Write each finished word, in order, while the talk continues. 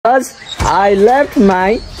Because I left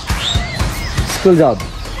my school job.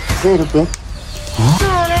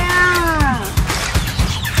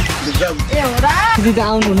 दिदी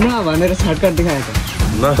आउनुहुन्न भनेर छटकट देखाएको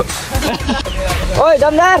ओइ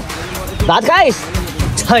दमदार भात खाइस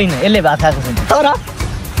छैन यसले भात खाएको छैन तर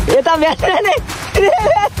यता ब्याट्ने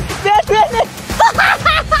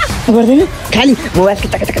गर्दैन खाली मोबाइल के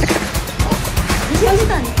टक टक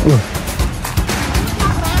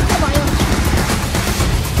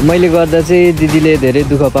मैले गर्दा चाहिँ दिदीले धेरै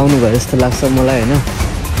दुःख पाउनु भयो जस्तो लाग्छ मलाई हैन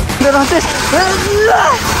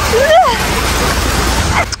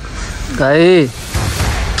काई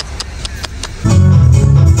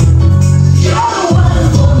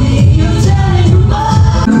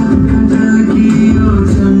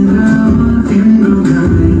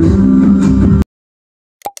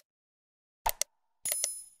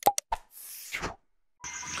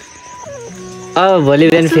अब भोलि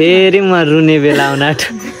बिहान फेरि म रुने बेला आउन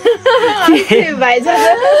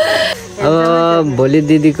अब भोलि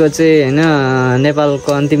दिदीको चाहिँ हैन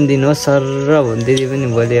नेपालको अन्तिम दिन हो सर र दिदी पनि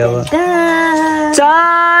भोलि अब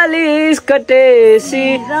 40 कटेसी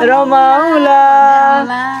रमाउला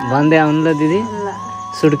भन्दै आउनु ल दिदी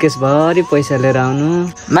सुटकेस भरि पैसा लिएर आउनु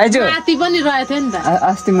माइजू माथि पनि रहेको थियो नि त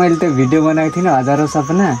अस्ति मैले त्यो भिडियो बनाएको थिएँ हजारौं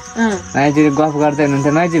सपना माइजूले गफ गर्दै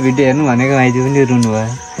हुनुहुन्थ्यो माइजू भिडियो हेर्नु भनेको माइजू पनि रुनु भयो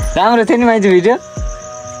राम्रो थियो नि माइजू भिडियो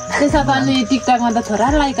त्यसो त अनि टिकटकमा त छोरा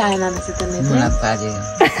लाइक आएन रहेछ त नि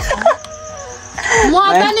म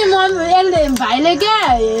त नि यसले भाइले के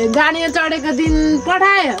गाडी चढेको दिन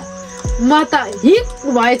पठायो म त हिक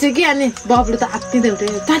भएछ कि अनि बब्लु त आत्तिदै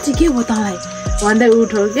उठ्यो काची के हो तँलाई भन्दै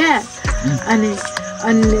उठ्यो क्या अनि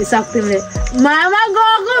शक्तिले मामा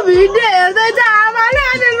गएको भिडियो हेर्दै छ आमाले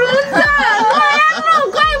अनि रुन्छ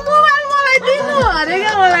खै मोबाइल मलाई दिनु अरे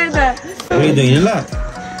क्या मलाई त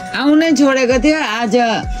आउनै छोडेको थियो आज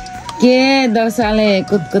के दशाले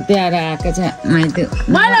कुदकुत्याएर आएको छ माइती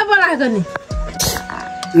मलाई बोलाएको नि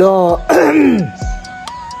ल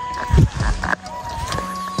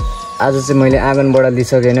आज चाहिँ मैले आँगनबाट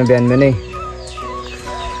लिइसकेँ होइन बिहान बिहानै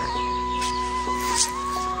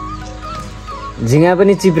झिँगा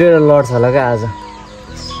पनि चिप्रेर लड्छ होला क्या आज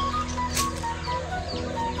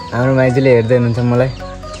हाम्रो माइजूले हेर्दै हुनुहुन्छ मलाई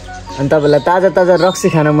अनि तपाईँलाई ताजा ताजा रक्सी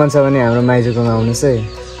खान मन छ भने हाम्रो माइजूकोमा आउनुहोस् है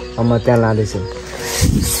अब म त्यहाँ लाँदैछु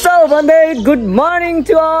सो भन्दै good morning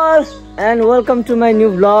to all and welcome to my new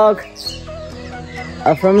blog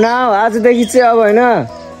from now आजदेखि चाहिँ अब होइन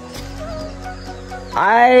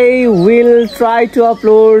I will try to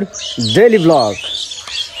upload daily blog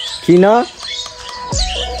किन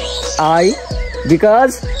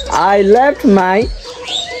because I left my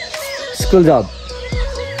school job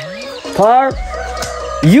for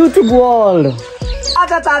YouTube world.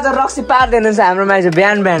 ताजा रक्सी पार्दैन छ हाम्रो माइजू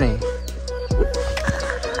बिहान बिहानै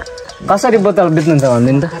कसरी बोतल बेच्नुहुन्छ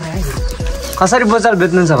भन्दिनु त कसरी बोतल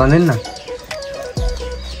बेच्नुहुन्छ भन्दिनु न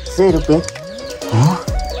 100 रुपैयाँ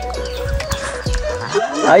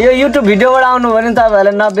यो युट्युब भिडियोबाट आउनु भने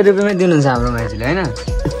तपाईँहरूले 90 रुपैयाँमै दिनुहुन्छ हाम्रो माइजूले हैन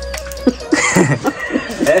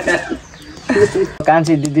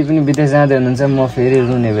कान्छी दिदी पनि विदेश जाँदै हुनुहुन्छ म फेरि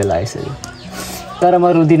रुने बेला आइसक्यो तर म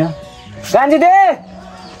रुदिनँ कान्छी दिदी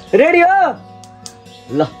रेडी हो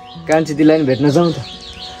ल कान्छी दिदीलाई पनि भेट्न जाउँ त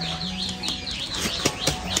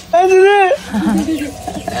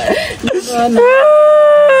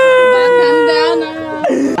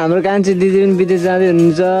हाम्रो कान्छी दिदी पनि विदेश जाँदै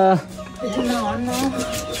हुनुहुन्छ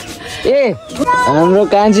ए हाम्रो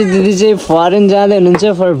कान्छी दिदी चाहिँ फरेन जाँदै हुनुहुन्छ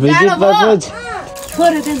फर भिजिट पर्पज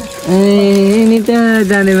नि त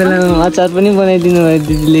जाने बेलामा अचार पनि बनाइदिनु भयो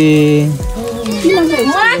दिदीले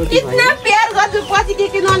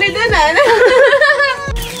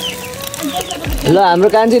ल हाम्रो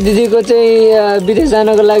कान्छी दिदीको चाहिँ विदेश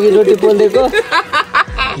जानको लागि रोटी पोल्दिएको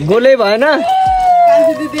गोलै भएन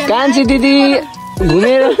कान्छी दिदी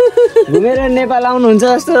घुमेर नेपाल आउनुहुन्छ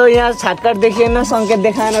जस्तो यहाँ छाटकाट देखिएन सङ्केत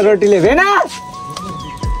देखाएन रोटीले भेना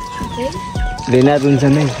रुन्छ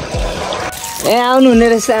नै ए आउनु हुने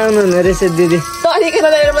रहेछ दिदी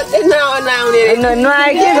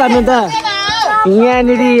नआए के गर्नु त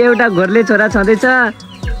यहाँनिर एउटा घोरले छोरा छँदैछ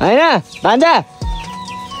होइन भान्जा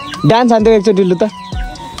डान्स हान्थ्यो एकचोटि लु त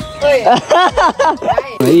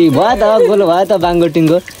भयो त गोलो भयो त बाङ्गो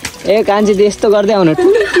टिङ्गो ए कान्छी यस्तो गर्दै आउनु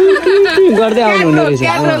गर्दै आउनु हुने रहेछ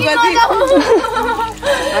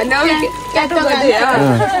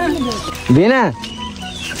भेना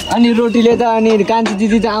अनि रोटीले त अनि कान्छी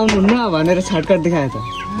दिदी त आउनुहुन्न भनेर छटकट देखायो त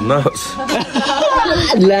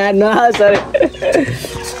ला न सर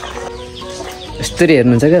यस्तरी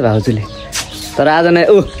हेर्नुहुन्छ क्या भाउजूले तर आज नै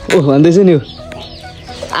ओ भन्दैछु नि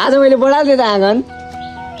आज मैले बढाल्दै त आँगन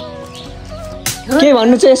के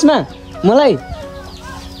भन्नु छ यसमा मलाई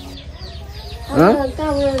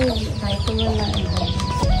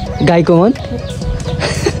गाईको मन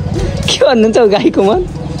के भन्नुहुन्छ गाईको मन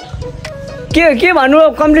के भन्नु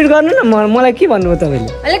कम्प्लिट गर्नु न मलाई के भन्नु तपाईँले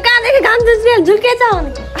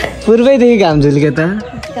पूर्वैदेखि घाम झुल्के त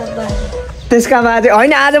त्यसका बाद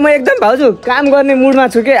होइन आज म एकदम भाउजू काम गर्ने मुडमा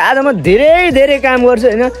छु कि आज म धेरै काम गर्छु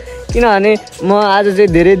होइन किनभने म आज चाहिँ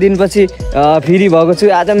धेरै दिनपछि फ्री भएको छु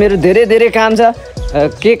आज मेरो धेरै काम छ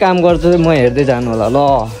के काम गर्छु म हेर्दै जानु होला ल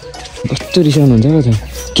कस्तो रिसाउनु हुन्छ त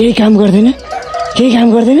केही काम गर्दैन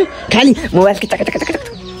खालि मोबाइल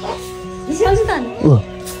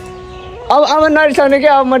अब नरिसाउने कि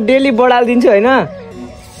अब म डेली बढालिदिन्छु होइन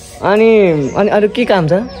अनि अरू के काम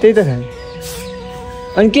छ त्यही त छ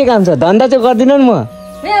अनि के काम छ धन्दा चाहिँ गर्दिनँ नि म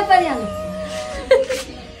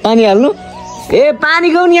पानी हाल्नु ए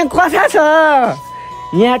पानीको नि यहाँ कथा छ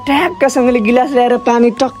यहाँ ट्याक्कसँगले गिलास ल्याएर पानी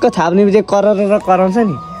टक्क थाप्ने चाहिँ कराउँछ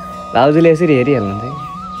नि भाउजूले यसरी हेरिहाल्नुहुन्छ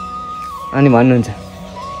अनि भन्नुहुन्छ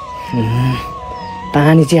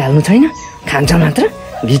पानी चाहिँ हाल्नु छैन खान्छ मात्र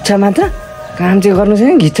घिच्छ मात्र काम चाहिँ गर्नु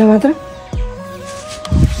छैन घिच्छ मात्र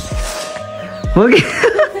हो कि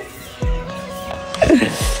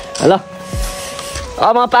ल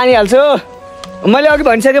अब म पानी हाल्छु मैले अघि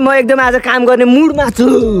भनिसकेँ म एकदम आज काम गर्ने मुडमा छु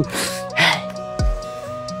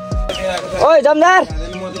ओइ जमदार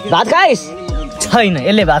भात खाइस् छैन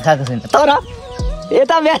यसले भात खाएको छैन तर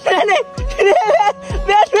यता बिहान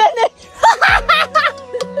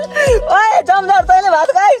ओइ जमदार तैँले भात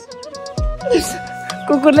खाइस्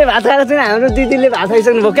कुकुरले भात खाएको छैन हाम्रो दिदीले भात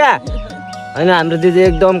खाइसक्नु भयो क्या होइन हाम्रो दिदी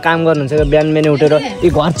एकदम काम गर्नुहुन्छ बिहान उठेर यो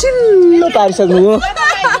घर चिल्लो पारिसक्नु भयो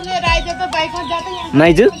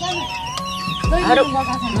माइजू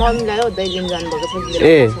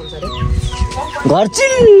ए घर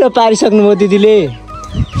चिल्लो पारिसक्नुभयो दिदीले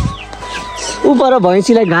उपर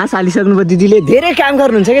भैँसीलाई घाँस हालिसक्नुभयो दिदीले धेरै काम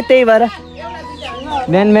गर्नुहुन्छ क्या त्यही भएर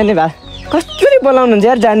बिहान भात कसरी बोलाउनुहुन्छ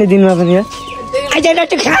यार जाने दिनमा पनि यार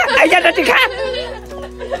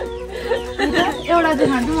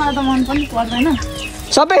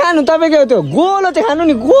सबै खानु तपाईँको त्यो गोलो चाहिँ खानु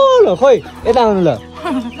नि गोलो खोइ यता आउनु ल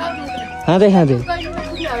खाँदै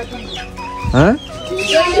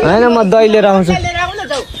होइन म दही लिएर आउँछु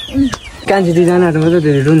कान्छी दिदी जानेहरू त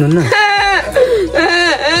धेरै रुनुहुन्न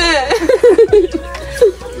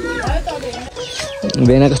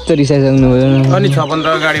भेना कस्तो रिसाइसक्नु भयो अनि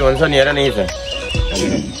 6-15 गाडी हुन्छ नि हेर नि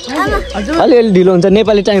अलिअलि ढिलो हुन्छ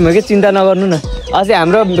नेपाली टाइम हो कि चिन्ता नगर्नु न अस्ति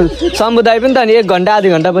हाम्रो समुदाय पनि त अनि 1 घन्टा आधी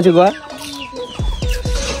घन्टा पछि गयो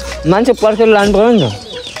मान्छे पर्खेर लानु पर्यो नि त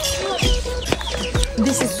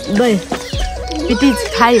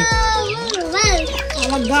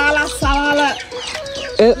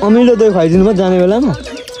ए अमिलो दही खुवाइदिनु भयो जाने बेलामा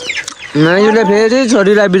नानीले फेरि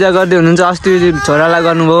छोरीलाई बिदा गर्दै हुनुहुन्छ अस्ति छोरालाई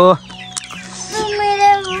गर्नुभयो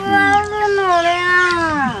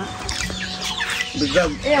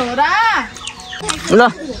ल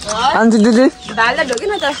कान्छी दिदी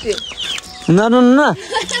नरुनु न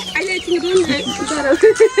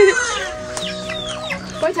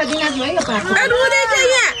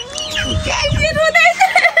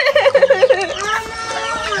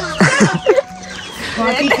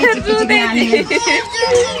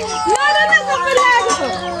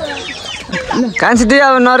कान्छी दिदी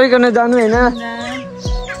अब नरिकन जानु होइन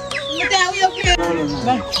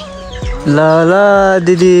ल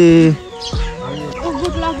दिदी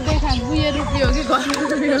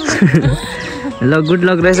ल गुड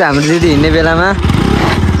लक रहेछ हाम्रो दिदी हिँड्ने बेलामा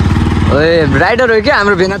ओए राइडर हो क्या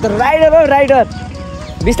हाम्रो भेना त राइडर हो राइडर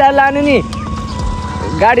बिस्तारै लानु नि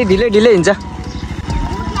गाडी ढिलै हिँड्छ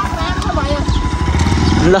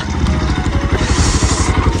ल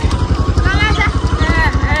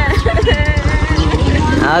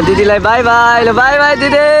दिदीलाई बाई बाई ल बाई बाई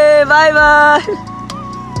दिदी बाई बाई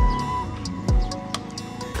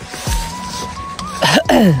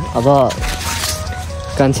अब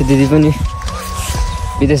कान्छी दिदी पनि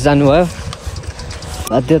विदेश जानुभयो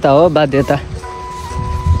बाध्यता हो बाध्यता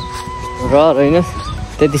र होइन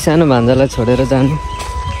त्यति सानो भान्जालाई छोडेर जानु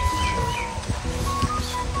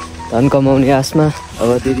धन कमाउने आशमा अब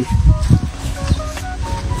दिदी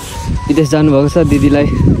विदेश जानुभएको छ दिदीलाई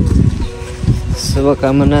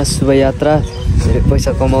शुभकामना शुभयात्रा धेरै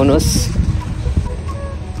पैसा कमाउनुहोस्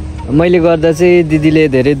मैले गर्दा चाहिँ दिदीले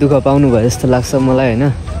धेरै दुःख पाउनु भयो जस्तो लाग्छ मलाई होइन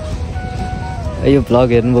यो भ्लग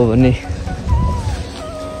हेर्नुभयो भने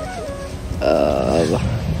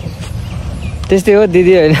त्यस्तै हो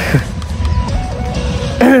दिदी होइन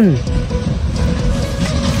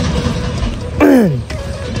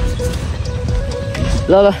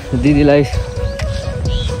ल दिदीलाई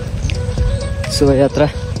शुभयात्रा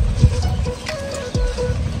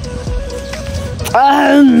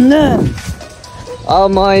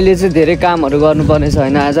अब म अहिले चाहिँ धेरै कामहरू गर्नुपर्ने छ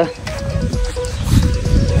होइन आज।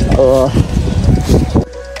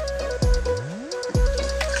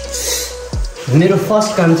 मेरो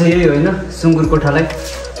फर्स्ट काम चाहिँ यही होइन, सुँगुर कोठालाई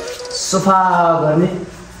सफा गर्ने।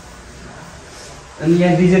 अनि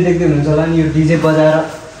यहाँ डिजे देख्दै हुनुहुन्छ होला नि, यो डिजे बजाएर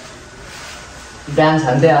डान्स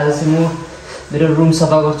हान्दै आज चाहिँ म मेरो रुम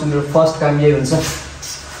सफा गर्छु। मेरो फर्स्ट काम यही हुन्छ।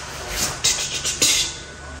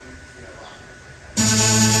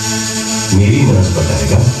 मेरी नर्स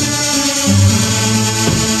बताएगा।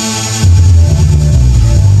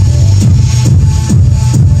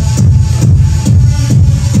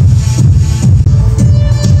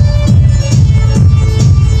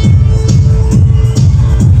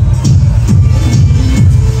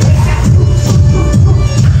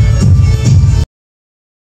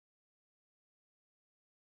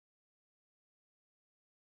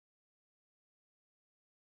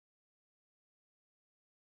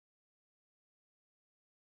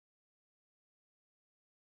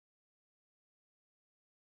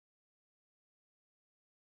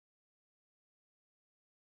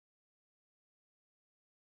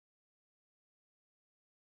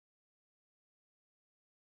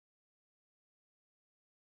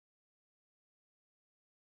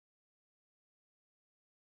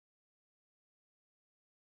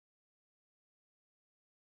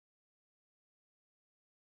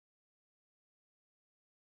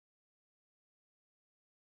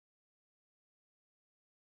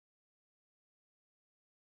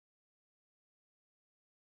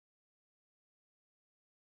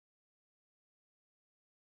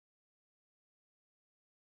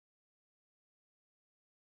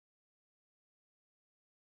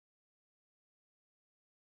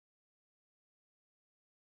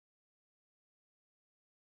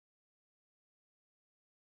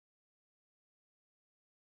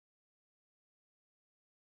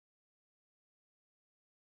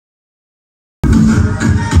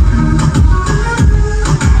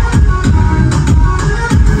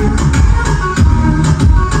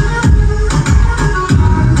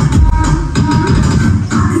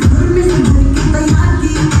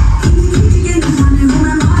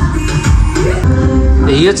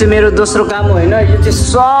 यो चाहिँ मेरो दोस्रो काम हो होइन। यो चाहिँ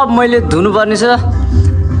सब मैले धुनुपर्ने छ।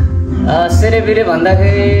 सेरेबिरे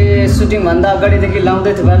भन्दाखेरि सुटिङभन्दा अगाडिदेखि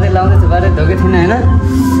लाउँदै थुपार्दै धोकै थिएन होइन।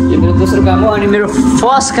 यो मेरो दोस्रो काम हो। अनि मेरो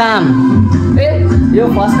फर्स्ट काम यो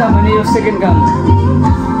फर्स्ट काम भने यो सेकेन्ड काम हो।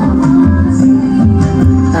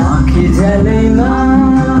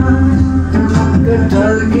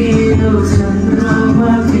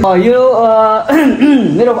 यो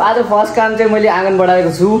मेरो आज फर्स्ट काम चाहिँ मैले आँगन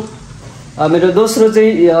बढाएको छु। मेरो दोस्रो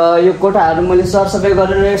चाहिँ यो कोठाहरू मैले सरसफाइ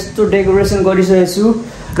गरेर यस्तो डेकोरेसन गरिसकेको छु।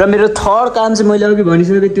 र मेरो थर्ड काम चाहिँ मैले अघि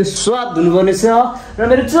भनिसकेको त्यो स्वाद धुनुपर्ने छ। र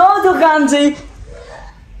मेरो चौथो काम चाहिँ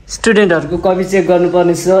स्टुडेन्टहरूको कपी चेक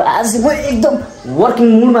गर्नुपर्ने छ। आज म एकदम वर्किङ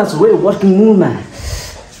मुडमा छु है, वर्किङ मुडमा।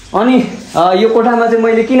 अनि यो कोठामा चाहिँ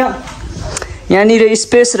मैले किन यहाँनिर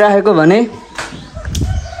स्पेस राखेको भने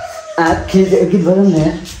गीत बजाउँ न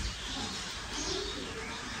यार।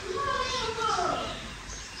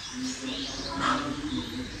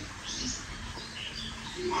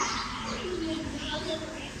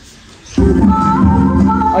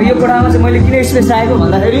 यो कोठामा चाहिँ मैले किन स्पेस राखेको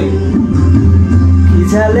भन्दाखेरि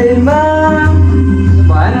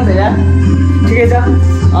भएन त यार, ठिकै छ।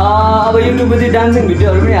 अब युट्युबपछि डान्सिङ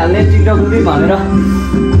भिडियोहरू पनि हाल्ने, टिकटकपछि भनेर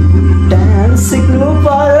डान्स सिक्नु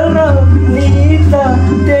पर्यो नि त,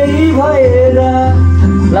 त्यही भएर।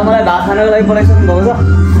 ल मलाई भात खानको लागि बोलाइसक्नु भएको छ।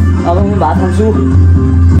 अब म भात खान्छु।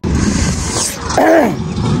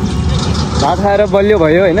 भात खाएर बलियो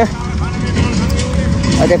भयो होइन।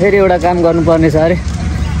 अझै फेरि एउटा काम गर्नुपर्ने छ अरे।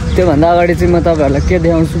 त्योभन्दा अगाडि चाहिँ म तपाईँहरूलाई के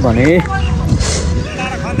देखाउँछु भने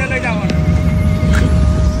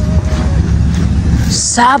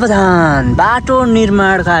सावधान, बाटो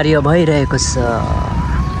निर्माण कार्य भइरहेको छ।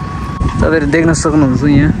 तपाईँहरू देख्न सक्नुहुन्छ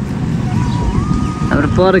यहाँ हाम्रो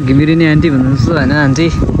पर घिमिरिने आन्टी भन्नुहुन्छ होइन। आन्टी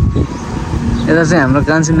यता चाहिँ हाम्रो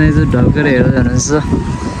कान्छी माइजू ढल्केर हेर्दै हुनुहुन्छ।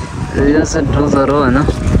 यो चाहिँ डोजर हो होइन।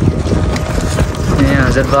 यहाँ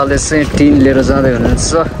हजुरबाले चाहिँ टिन लिएर जाँदै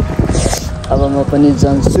हुनुहुन्छ। अब म पनि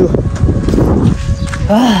जान्छु।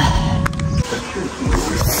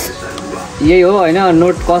 यही हो होइन,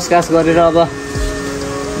 नोट कसकास गरेर अब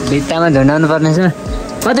भित्तामा झुन्डाउनु पर्ने छ।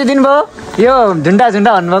 कति दिन भयो यो झुन्डा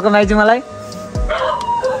भन्नुभएको माइजू मलाई?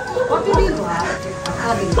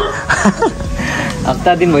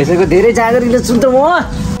 हप्ता दिन भइसक्यो। धेरै जागरिलो छु त म।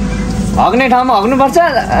 हग्ने ठाउँमा हग्नुपर्छ,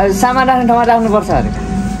 सामान राख्ने ठाउँमा राख्नुपर्छ अरे।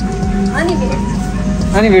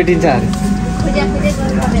 अनि भेटिन्छ अरे।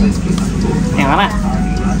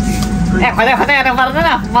 खोजा हेर्नु पर्दैन,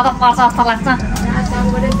 म त पर्छ जस्तो लाग्छ।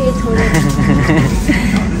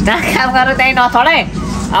 जहाँ काम गर त्यहीँ नछोडे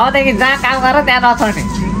अबदेखि जहाँ काम गर त्यहाँ नछोड्ने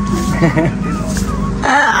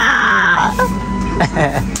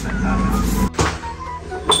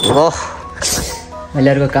मैले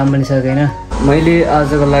अर्को काम पनि सकेन मैले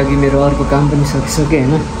आजको लागि मेरो अर्को काम पनि सकिसकेँ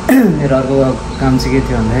होइन मेरो अर्को काम चाहिँ के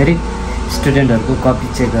थियो भन्दाखेरि स्टुडेन्टहरूको कपी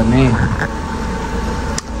चेक गर्ने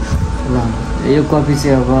ल यो कपी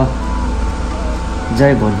चाहिँ अब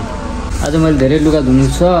जय भोलि आज मैले धेरै लुगा धुनु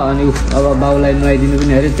छ अनि अब बाउलाई नुहाइदिनु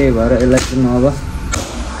पनि अरे त्यही भएर यसलाई चाहिँ म अब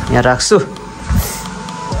यहाँ राख्छु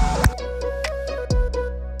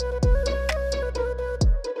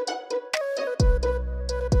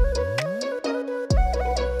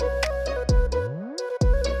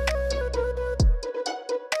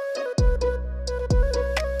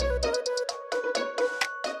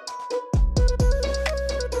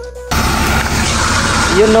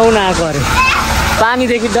यो नुहाउन आएको अरे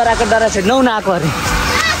पानीदेखि डराएको छ नुहाउन आएको अरे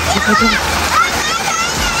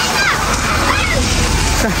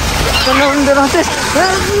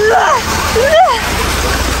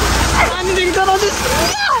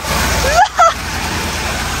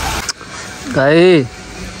गाई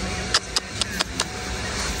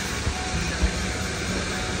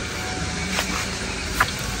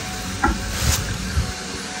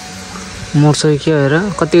मर्छ के हेर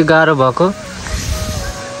कति गाह्रो भएको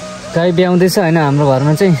गाई ब्याउँदैछ होइन हाम्रो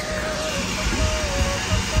घरमा चाहिँ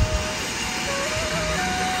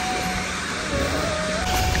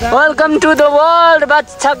वेलकम टु द वर्ल्ड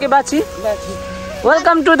बाछी छ कि बाछी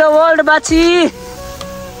वेलकम टु द वर्ल्ड बाछी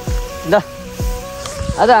ल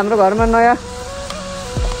आज हाम्रो घरमा नयाँ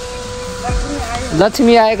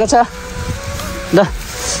लक्ष्मी आएको छ ल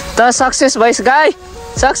त सक्सेस भइस गाई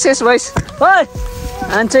सक्सेस भइस ओइ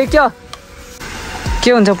अनि चाहिँ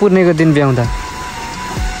के हुन्छ पूर्णेको दिन ब्याउँदा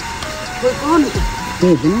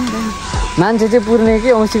मान्छे चाहिँ पूर्णे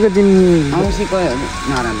कि औँसीको दिन औँसीको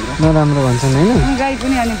नराम्रो भन्छन् होइन गाई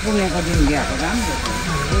पनि अनि पूर्णेको दिन ब्याएको राम्रो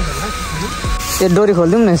यो डोरी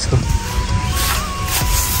खोलिदिउँ न यसको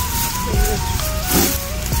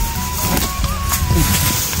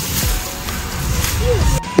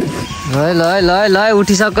ल ल ल ल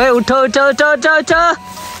उठिसक्यो उठ उठ उठ उठ उठ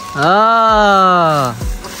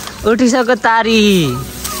उठिसक्यो तारी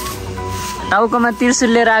टाउकोमा त्रिशुल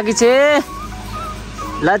लिएर आएकी छे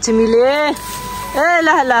लक्ष्मीले ए ल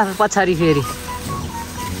ल पछाडि फेरि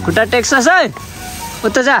खुट्टा टेक्छस् है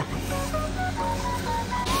उता जा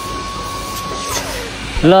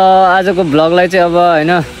ल आजको भ्लगलाई चाहिँ अब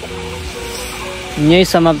होइन यहीँ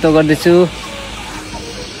समाप्त गर्दैछु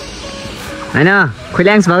होइन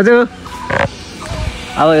खुल्याङ्स भाउजू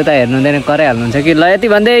अब यता हेर्नु हुँदैन कराइहाल्नुहुन्छ कि ल यति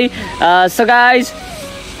भन्दै so guys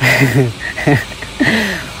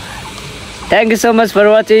Thank you so much for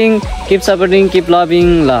watching. Keep supporting, keep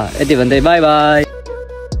loving. La, यति भन्दै bye bye.